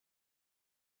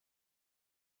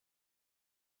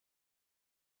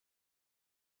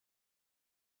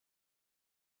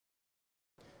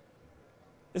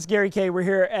It's Gary Kay. We're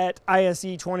here at ISE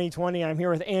 2020. I'm here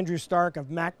with Andrew Stark of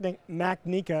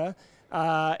Macnica.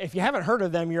 If you haven't heard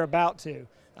of them, you're about to.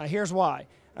 Here's why.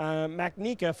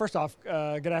 Macnica, first off,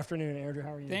 good afternoon, Andrew.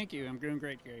 How are you? Thank you. I'm doing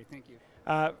great, Gary. Thank you.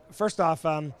 First off,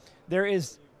 there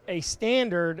is a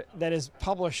standard that is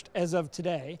published as of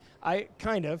today.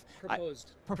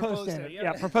 Proposed standard.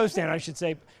 Yeah, proposed standard, I should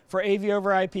say, for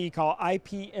AVOverIP called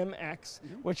IPMX,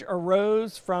 which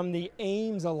arose from the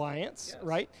AIMS Alliance,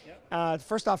 right? Yep.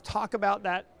 First off, talk about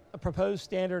that proposed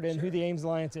standard and who the AIMS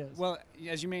Alliance is. Well,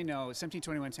 as you may know,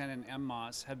 172110 and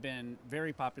MMOS have been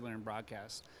very popular in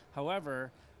broadcast.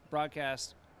 However,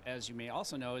 broadcast, as you may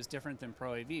also know, is different than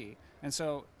ProAV. And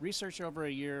so research over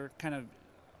a year kind of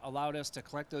allowed us to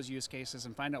collect those use cases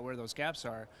and find out where those gaps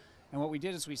are. And what we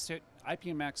did is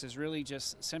IPMX is really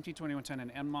just 172110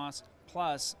 and MMOS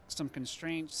plus some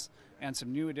constraints and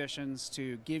some new additions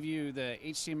to give you the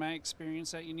HDMI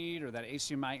experience that you need, or that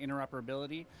HDMI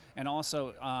interoperability, and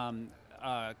also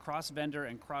cross-vendor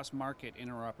and cross-market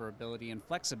interoperability and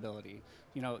flexibility.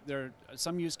 You know, there are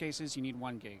some use cases you need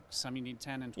 1 gig, some you need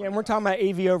 10 and 20. Yeah, and we're talking about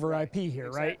AVOverIP here,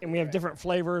 Exactly, right? And we have different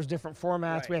flavors, different formats.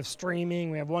 Right. We have streaming,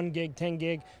 we have 1 gig, 10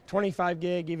 gig, 25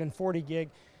 gig, even 40 gig.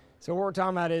 So what we're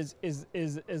talking about is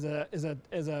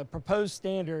a proposed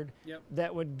standard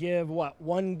that would give what,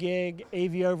 1 gig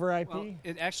AVOverIP? Well,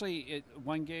 it actually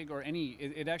 1 gig or any.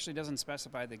 It actually doesn't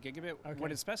specify the gigabit. Okay.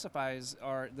 What it specifies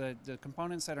are the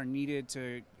components that are needed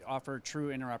to offer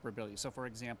true interoperability. So, for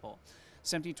example,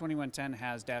 172110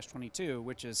 has -22,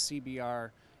 which is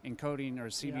CBR encoding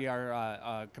or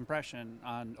CBR compression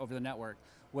over the network.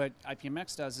 What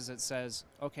IPMX does is it says,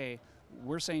 okay,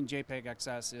 we're saying JPEG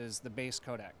XS is the base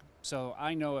codec. So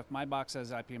I know if my box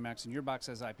says IPMX and your box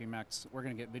says IPMX, we're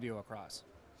going to get video across.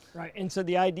 Right, and so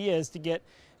the idea is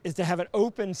to have an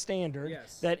open standard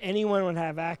that anyone would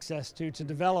have access to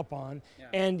develop on. Yeah.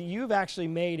 And you've actually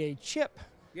made a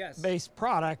chip-based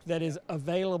product that is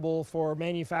available for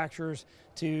manufacturers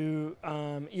to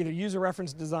either use a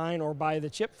reference design or buy the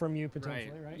chip from you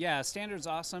potentially, right? Yeah, standard's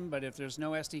awesome, but if there's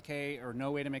no SDK or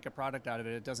no way to make a product out of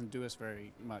it, it doesn't do us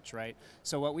very much, right?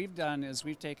 So what we've done is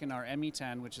we've taken our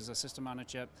ME10, which is a system on a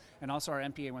chip, and also our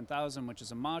MPA1000, which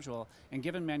is a module, and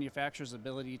given manufacturers the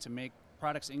ability to make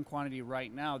products in quantity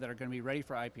right now that are going to be ready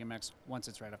for IPMX once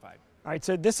it's ratified. All right,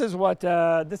 so this is what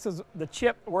this is the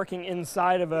chip working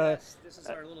inside of a. Yes, this is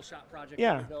our little shop project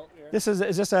that we built here. Is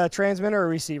this a transmitter or a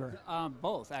receiver?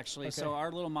 Both, actually. Okay. So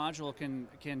our little module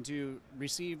can do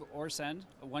receive or send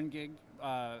a 1 gig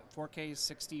 4K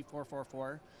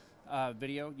 60444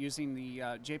 video using the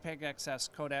JPEG XS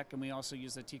codec, and we also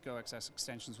use the TICO XS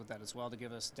extensions with that as well to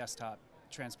give us desktop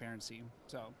transparency.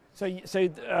 So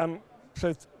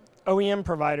OEM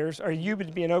providers, or you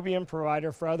would be an OEM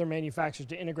provider for other manufacturers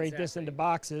to integrate this into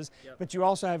boxes, but you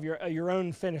also have your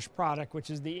own finished product,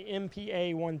 which is the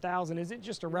MPA1000. Is it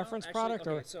just a reference product?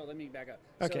 Okay, so let me back up.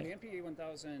 Okay. So the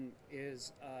MPA1000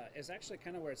 is actually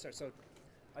kind of where it starts. So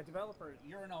a developer,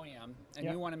 you're an OEM, and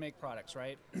you want to make products,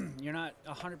 right? You're not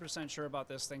 100% sure about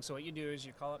this thing, so what you do is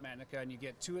you call up Macnica, and you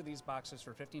get 2 of these boxes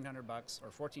for $1,500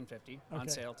 or $1,450 on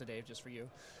sale today, just for you.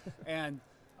 And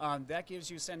that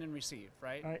gives you send and receive,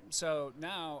 right? So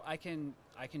now I can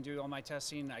do all my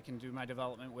testing, I can do my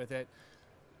development with it.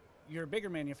 You're a bigger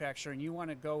manufacturer and you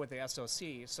want to go with the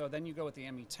SoC, so then you go with the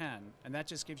ME10, and that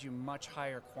just gives you much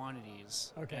higher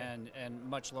quantities and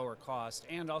much lower cost,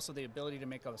 and also the ability to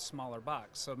make a smaller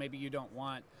box. So maybe you don't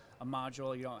want a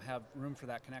module, you don't have room for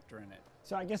that connector in it.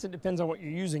 So I guess it depends on what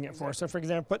you're using it for. So for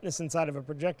example, putting this inside of a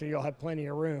projector, you'll have plenty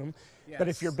of room. Yes. But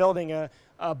if you're building a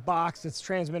box that's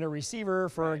transmitter receiver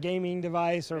for a gaming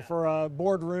device or for a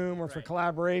boardroom or for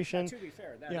collaboration. Now, to be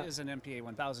fair, that is an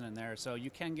MPA1000 in there, so you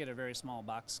can get a very small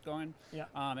box going. Yeah.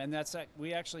 And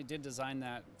we actually did design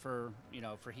that for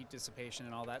heat dissipation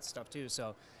and all that stuff too.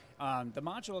 So the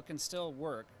module can still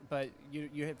work, but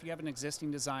if you have an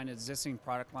existing design, an existing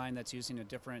product line that's using a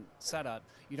different setup,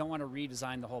 you don't want to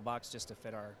redesign the whole box just to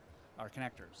fit our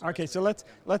connectors. Okay, so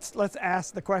let's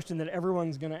ask the question that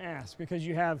everyone's going to ask, because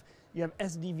you have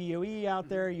SDVOE out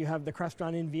there, you have the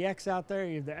Crestron NVX out there,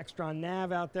 you have the Extron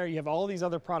Nav out there, you have all these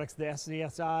other products, the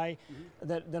SCSI,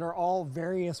 that are all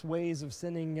various ways of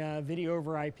sending video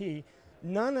over IP.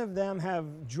 None of them have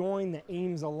joined the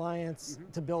AIMS Alliance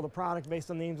to build a product based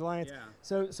on the AIMS Alliance.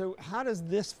 Yeah. So how does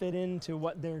this fit into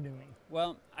what they're doing?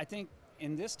 Well, I think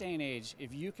in this day and age,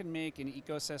 if you can make an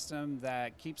ecosystem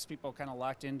that keeps people kind of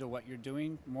locked into what you're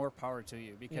doing, more power to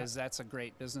you, because that's a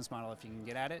great business model if you can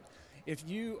get at it. If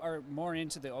you are more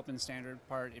into the open standard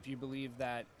part, if you believe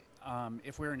that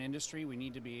if we're an industry, we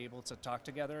need to be able to talk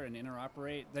together and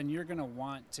interoperate, then you're going to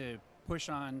want to push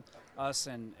on us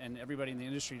and everybody in the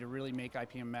industry to really make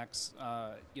IPMX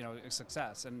you know, a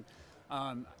success. And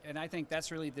I think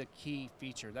that's really the key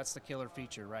feature. That's the killer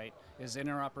feature, right? Is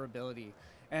interoperability.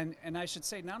 And I should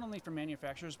say not only for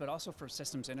manufacturers, but also for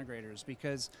systems integrators,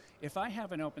 because if I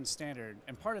have an open standard,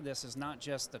 and part of this is not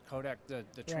just the codec, the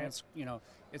you know,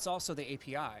 it's also the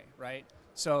API, right?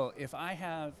 So if I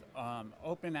have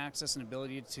open access and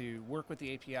ability to work with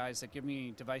the APIs that give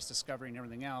me device discovery and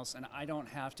everything else, and I don't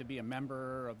have to be a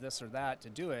member of this or that to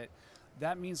do it,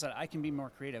 that means that I can be more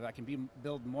creative. I can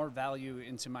build more value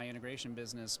into my integration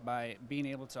business by being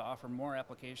able to offer more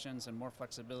applications and more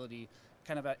flexibility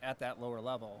kind of at that lower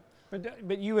level.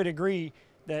 But you would agree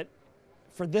that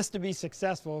for this to be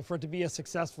successful, for it to be a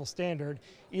successful standard,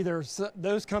 either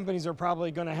those companies are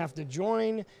probably going to have to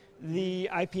join the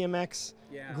IPMX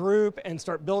group and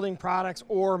start building products,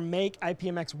 or make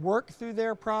IPMX work through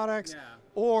their products,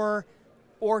 or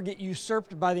get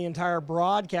usurped by the entire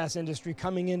broadcast industry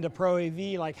coming into Pro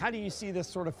AV. Like, how do you see this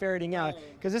sort of ferreting out?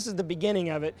 Because this is the beginning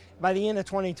of it. By the end of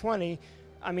 2020,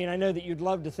 I mean, I know that you'd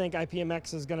love to think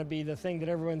IPMX is going to be the thing that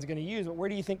everyone's going to use, but where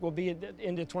do you think we'll be at the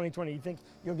end of 2020? You think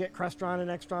you'll get Crestron and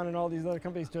Extron and all these other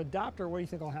companies to adopt, or what do you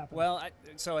think will happen? Well,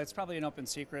 so it's probably an open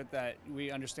secret that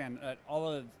we understand that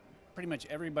pretty much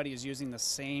everybody is using the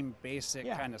same basic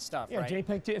kind of stuff, right?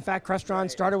 JPEG 2, in fact,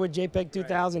 Crestron started with JPEG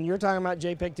 2000. You're talking about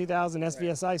JPEG 2000,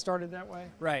 SVSI started that way?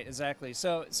 Right, exactly.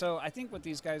 So I think what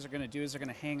these guys are going to do is they're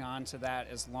going to hang on to that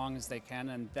as long as they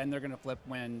can, and then they're going to flip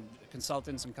when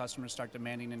consultants and customers start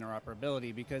demanding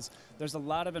interoperability, because there's a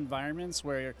lot of environments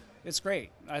where it's great.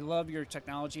 I love your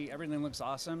technology, everything looks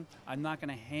awesome. I'm not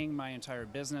going to hang my entire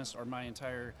business or my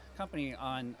entire company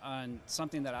on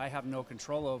something that I have no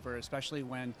control over, especially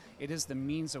when it is the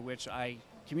means of which I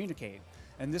communicate.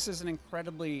 And this is an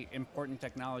incredibly important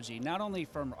technology, not only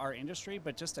from our industry,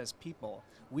 but just as people.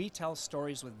 We tell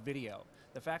stories with video.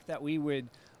 The fact that we would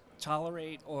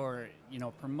tolerate or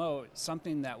promote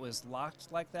something that was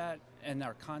locked like that, and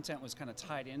our content was kind of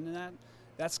tied into that,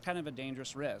 that's kind of a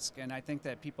dangerous risk. And I think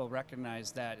that people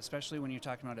recognize that, especially when you're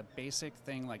talking about a basic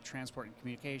thing like transport and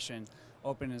communication,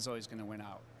 open is always going to win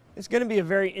out. It's going to be a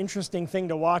very interesting thing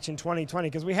to watch in 2020,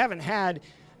 because we haven't had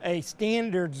a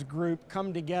standards group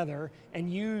come together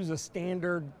and use a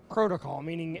standard protocol,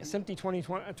 meaning SMPTE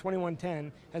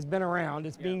 2110 has been around,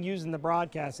 it's being used in the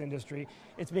broadcast industry,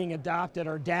 it's being adopted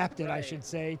or adapted, I should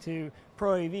say, to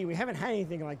Pro AV. We haven't had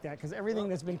anything like that, because everything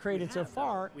that's been created so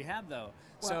far... We have, though.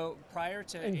 So prior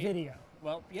to... In video.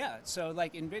 Well, yeah, so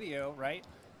like in video, right?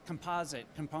 Composite,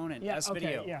 component,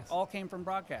 S-video, all came from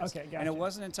broadcast. Okay, gotcha. And it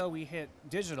wasn't until we hit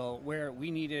digital where we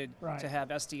needed to have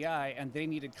SDI and they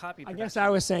needed copy protection. I guess I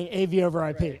was saying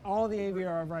AVOverIP. All the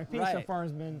AVOverIP so far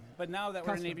has been But now that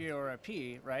custom. we're in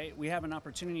AVOverIP, right, we have an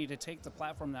opportunity to take the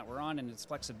platform that we're on and its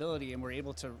flexibility, and we're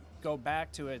able to go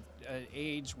back to an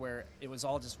age where it was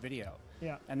all just video.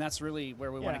 Yeah. And that's really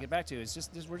where we want to get back to.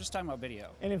 We're just talking about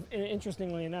video. And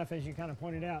interestingly enough, as you kind of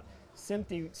pointed out,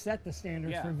 SMPTE set the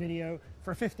standards for video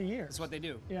for 50 years. That's what they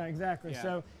do. Yeah, exactly. Yeah.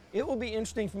 So it will be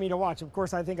interesting for me to watch. Of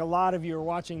course, I think a lot of you are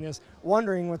watching this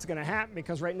wondering what's going to happen,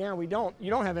 because right now you don't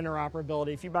have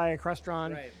interoperability. If you buy a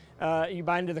Crestron, you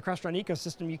buy into the Crestron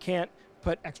ecosystem, you can't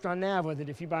put Extron Nav with it.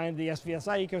 If you buy into the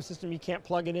SVSI ecosystem, you can't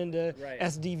plug it into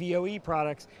SDVOE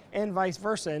products, and vice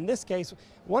versa. In this case,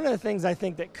 one of the things I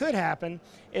think that could happen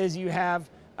is you have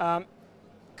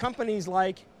companies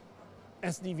like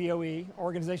SDVOE,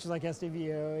 organizations like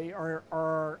SDVOE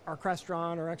or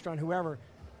Crestron or Extron, whoever,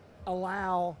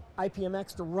 allow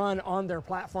IPMX to run on their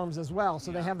platforms as well.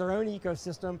 So they have their own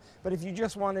ecosystem, but if you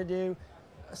just want to do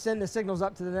send the signals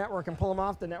up to the network and pull them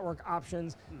off the network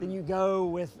options, then you go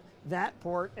with that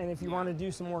port. And if you want to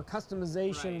do some more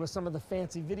customization with some of the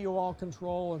fancy video wall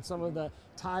control and some of the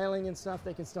tiling and stuff,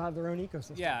 they can still have their own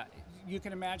ecosystem. Yeah, you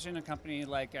can imagine a company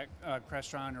like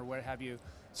Crestron or what have you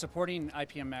supporting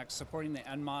IPMX, supporting the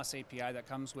NMOS API that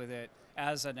comes with it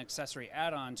as an accessory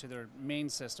add-on to their main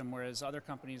system, whereas other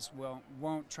companies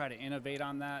won't try to innovate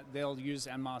on that. They'll use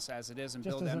NMOS as it is and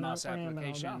just build NMOS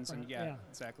applications. And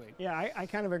exactly. Yeah, I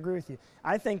kind of agree with you.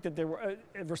 I think that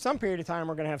for some period of time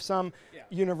we're going to have some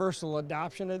universal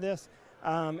adoption of this.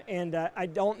 And I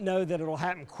don't know that it'll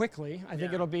happen quickly. I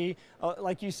think it'll be,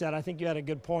 like you said, I think you had a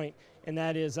good point, and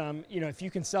that is, if you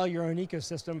can sell your own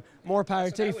ecosystem, more power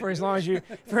to you for as long as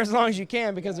you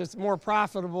can, because it's more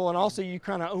profitable, and also you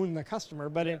kind of own the customer.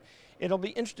 But it'll be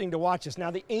interesting to watch this.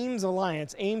 Now, the AIMS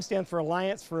Alliance, AIMS stands for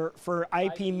Alliance for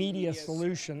IP Media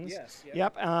Solutions. Yes.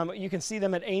 Yep. You can see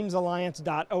them at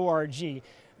aimsalliance.org.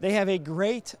 They have a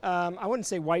great, I wouldn't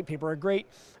say white paper, a great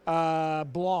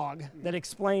blog that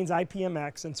explains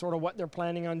IPMX and sort of what they're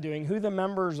planning on doing, who the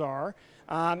members are,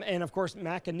 and of course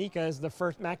Macnica is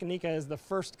the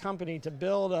first company to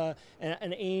build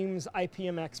an AIMS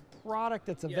IPMX product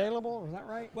that's available. Is that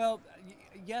right? Well,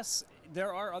 yes.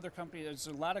 There are other companies, there's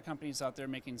a lot of companies out there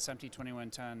making SMPTE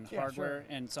 2110 hardware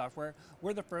and software.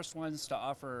 We're the first ones to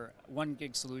offer 1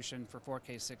 gig solution for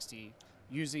 4K 60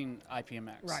 using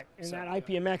IPMX. Right, and so, that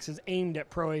IPMX is aimed at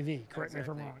Pro AV, correct me if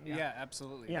I'm wrong. Yeah,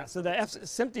 absolutely. Yeah, so the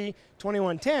SMPTE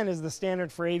 2110 is the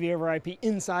standard for AVOverIP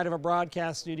inside of a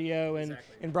broadcast studio and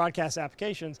in broadcast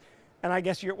applications. And I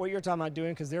guess what you're talking about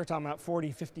doing, because they're talking about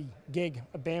 40, 50 gig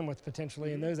of bandwidth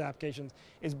potentially in those applications,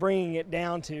 is bringing it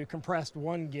down to compressed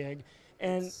 1 gig.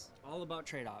 And it's all about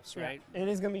trade-offs, right? It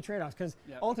is going to be trade-offs, because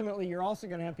ultimately you're also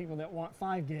going to have people that want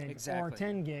 5 gig or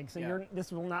 10 gig. So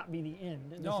this will not be the end.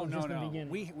 This no, is just the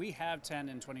beginning. We have 10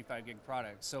 and 25 gig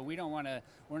products, so we don't want to.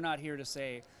 We're not here to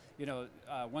say,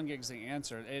 1 gig is the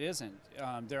answer. It isn't.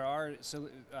 There are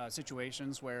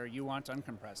situations where you want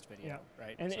uncompressed video,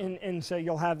 right? And so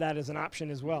you'll have that as an option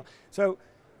as well. So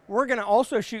we're going to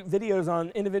also shoot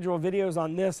videos individual videos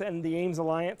on this and the AIMS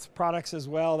Alliance products as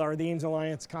well, or the AIMS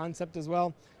Alliance concept as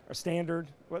well, or standard,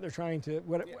 what they're trying to,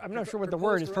 I'm not sure what the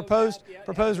word is, proposed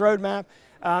roadmap.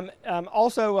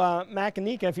 Also,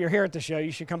 Macnica, if you're here at the show,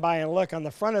 you should come by and look on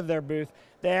the front of their booth.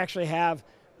 They actually have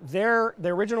their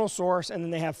original source, and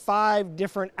then they have 5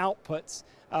 different outputs.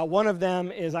 One of them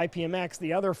is IPMX.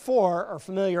 The other 4 are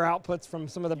familiar outputs from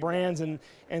some of the brands and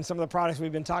some of the products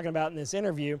we've been talking about in this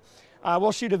interview.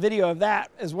 We'll shoot a video of that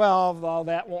as well, although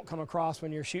that won't come across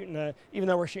when you're shooting, even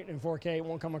though we're shooting in 4K, it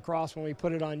won't come across when we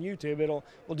put it on YouTube.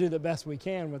 We'll do the best we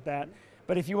can with that.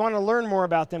 But if you want to learn more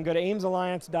about them, go to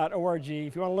aimsalliance.org.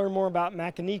 If you want to learn more about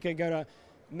Macnica, go to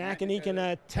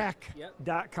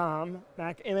macanicatech.com,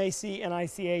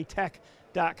 MACNICA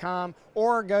tech.com,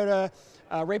 or go to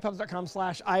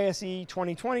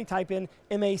raypubs.com/ISE2020, type in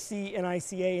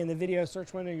MACNICA in the video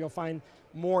search window. You'll find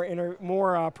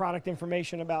more product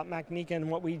information about Macnica and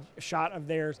what we shot of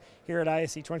theirs here at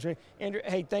ISE 2020. Andrew,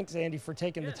 hey, thanks Andy for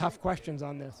taking the tough questions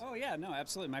on this. Oh yeah, no,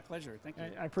 absolutely, my pleasure. Thank you.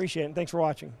 I appreciate it, and thanks for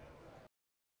watching.